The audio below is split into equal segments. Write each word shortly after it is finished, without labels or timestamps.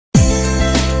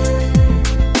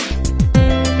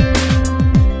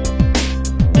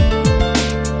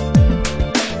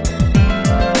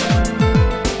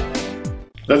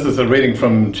This is a reading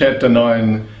from chapter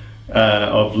 9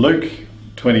 of Luke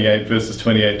 28, verses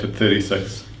 28 to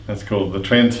 36. It's called the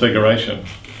Transfiguration.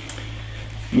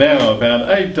 Now, about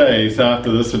 8 days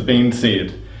after this had been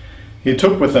said, he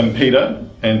took with him Peter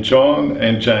and John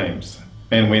and James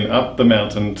and went up the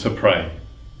mountain to pray.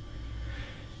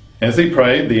 As he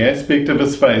prayed, the aspect of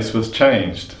his face was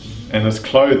changed, and his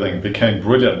clothing became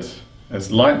brilliant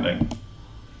as lightning.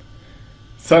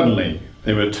 Suddenly,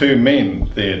 there were two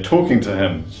men there talking to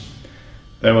him.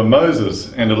 They were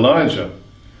Moses and Elijah,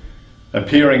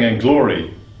 appearing in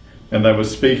glory, and they were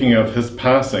speaking of his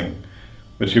passing,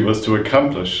 which he was to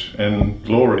accomplish in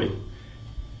glory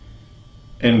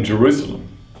in Jerusalem.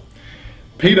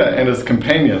 Peter and his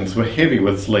companions were heavy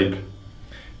with sleep,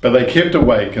 but they kept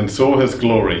awake and saw his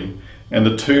glory and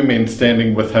the two men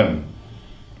standing with him.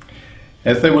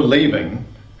 As they were leaving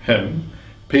him,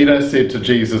 Peter said to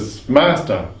Jesus,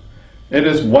 "Master, it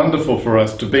is wonderful for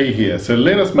us to be here, so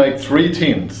let us make 3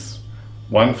 tents,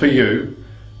 one for you,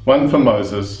 one for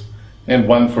Moses, and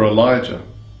one for Elijah."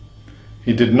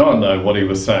 He did not know what he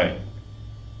was saying.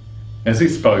 As he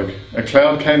spoke, a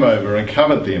cloud came over and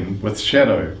covered them with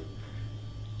shadow.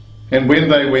 And when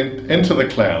they went into the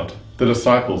cloud, the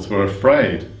disciples were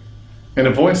afraid. And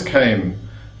a voice came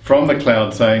from the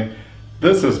cloud saying,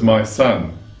 "This is my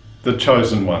son, the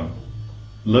chosen one.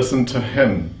 Listen to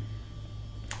him."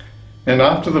 And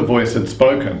after the voice had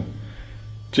spoken,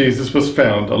 Jesus was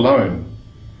found alone.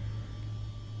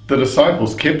 The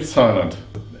disciples kept silent,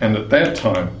 and at that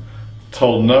time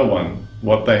told no one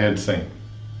what they had seen.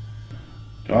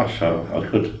 Gosh, I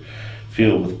could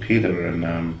feel with Peter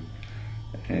and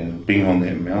being on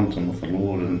that mountain with the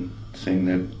Lord and seeing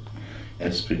that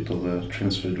aspect of the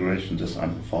Transfiguration just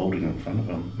unfolding in front of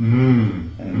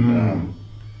him,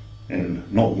 and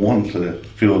not want to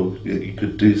feel that you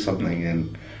could do something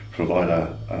and provide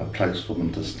a place for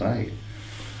them to stay.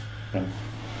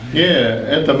 Yeah,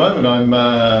 at the moment I'm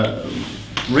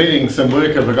reading some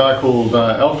work of a guy called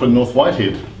Alfred North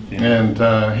Whitehead, and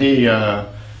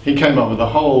he came up with a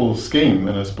whole scheme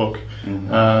in his book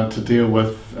to deal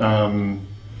with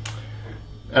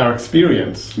our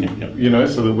experience, you know,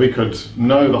 so that we could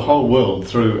know the whole world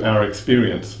through our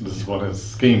experience. This is what his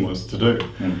scheme was to do.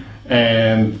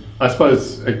 And I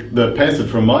suppose the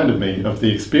passage reminded me of the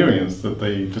experience that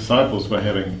the disciples were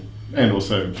having, and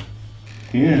also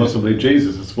possibly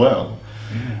Jesus as well.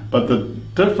 But the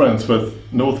difference with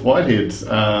North Whitehead's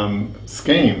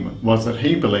scheme was that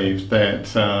he believed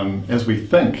that as we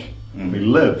think, we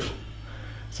live.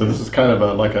 So this is kind of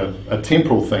like a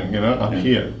temporal thing, you know, up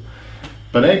here.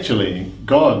 But actually,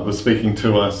 God was speaking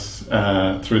to us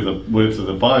through the words of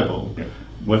the Bible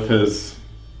with his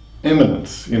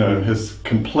immanence, you know, his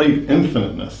complete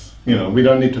infiniteness. You know, we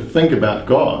don't need to think about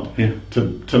God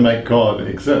to make God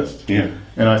exist.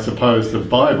 And I suppose the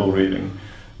Bible reading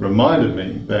reminded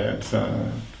me that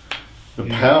the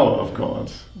power of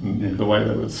God, the way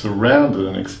that it's surrounded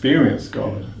and experienced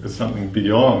God, is something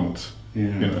beyond, you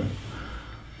know,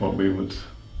 what we would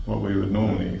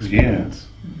normally experience.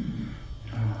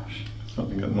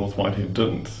 Something that North Whitehead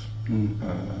didn't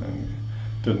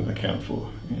account for.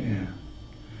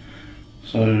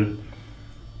 So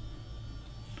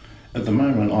at the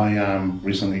moment, I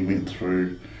recently went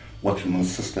through watching my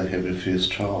sister have her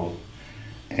first child,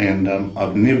 and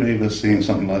I've never ever seen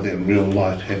something like that in real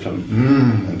life happen.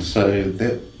 And so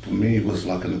that for me was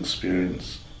like an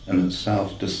experience in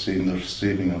itself, just seeing the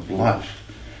receiving of life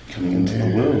coming into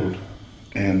the world.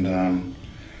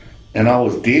 And I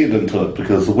was dead into it,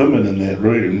 because the women in that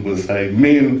room were saying,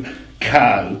 "Men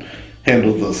can't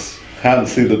handle this, can't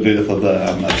see the birth of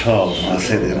a child." And I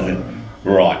sat there and went,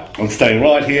 "Right, I'm staying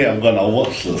right here, I'm going to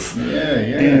watch this."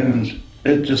 And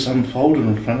it just unfolded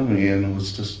in front of me, and it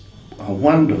was just a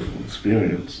wonderful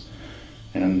experience.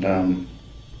 And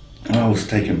I was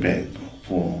taken back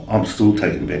I'm still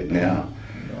taken back now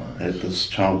at this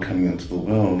child coming into the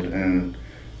world, and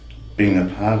being a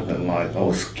part of it. Like, I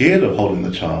was scared of holding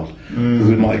the child, because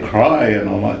we might cry and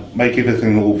I might make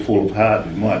everything all fall apart.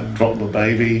 We might drop the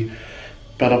baby.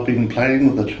 But I've been playing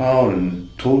with the child and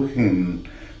talking, and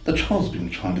the child's been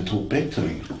trying to talk back to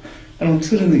me. And I'm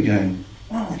sitting there going,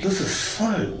 "Wow, this is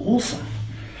so awesome."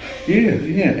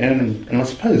 And I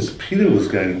suppose Peter was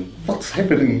going, "What's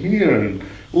happening here?" And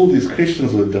all these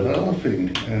questions were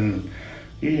developing. And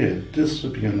just to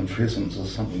be in the presence of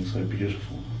something so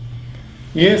beautiful.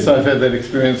 Yes, I've had that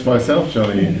experience myself,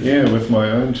 Johnny, with my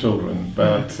own children.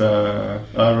 But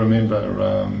I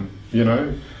remember, you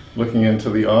know, looking into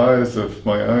the eyes of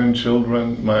my own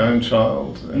children, my own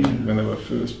child, and when they were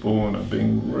first born, and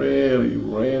being really,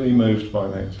 really moved by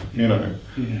that, you know,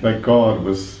 that God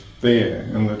was there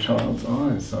in the child's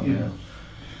eyes somehow.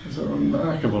 It was a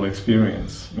remarkable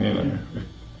experience, you know.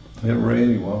 It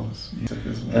really was.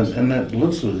 Isn't it? And that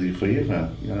lives with you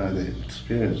forever, you know, that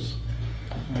experience.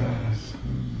 It does.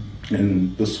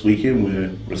 And this weekend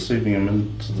we're receiving him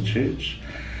into the church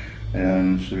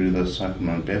through the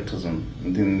sacrament of baptism.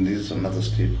 And then there's another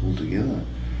step altogether.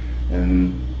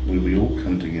 And where we all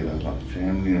come together, like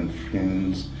family and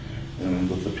friends, and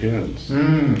with the parents.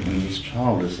 And this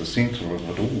child is the centre of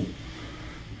it all.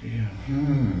 Yeah.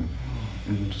 And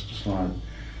it's just like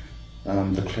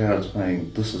the cloud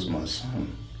saying, "This is my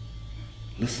son.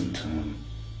 Listen to him."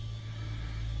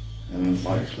 And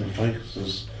like the focus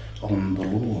is on the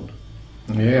Lord.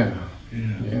 Yeah,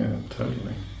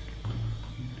 totally.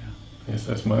 Yes,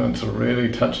 those moments are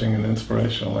really touching and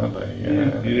inspirational, aren't they?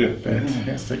 Yeah.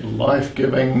 Fantastic,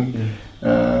 life-giving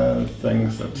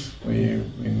things that we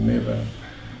never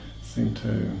seem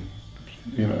to,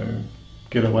 you know,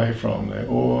 get away from. They're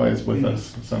always with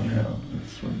us somehow.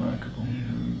 It's remarkable.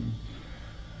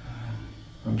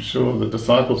 I'm sure the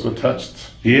disciples were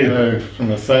touched, you know, from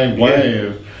the same way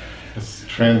of this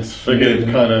transfigured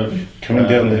kind of coming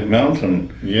down that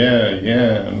mountain.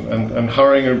 And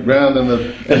hurrying around in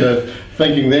the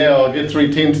thinking there, I'll get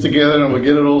 3 tents together and we'll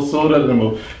get it all sorted and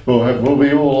we'll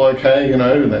be all okay, you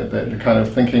know, that kind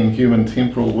of thinking human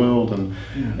temporal world and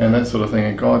that sort of thing.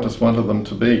 And God just wanted them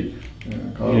to be,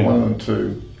 God wanted them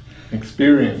to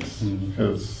experience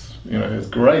His, you know, His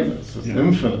greatness, His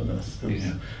infiniteness,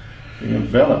 His being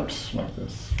enveloped like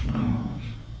this.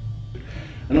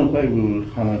 In a way, we were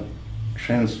kind of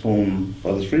transformed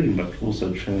by this reading, but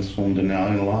also transformed in our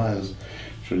own lives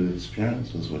through the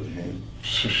experiences we've had.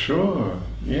 Sure,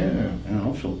 yeah. And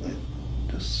I felt that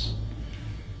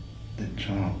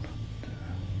child,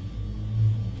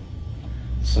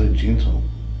 so gentle,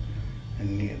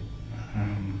 and yet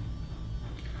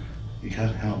you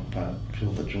can't help but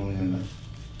feel the joy in it.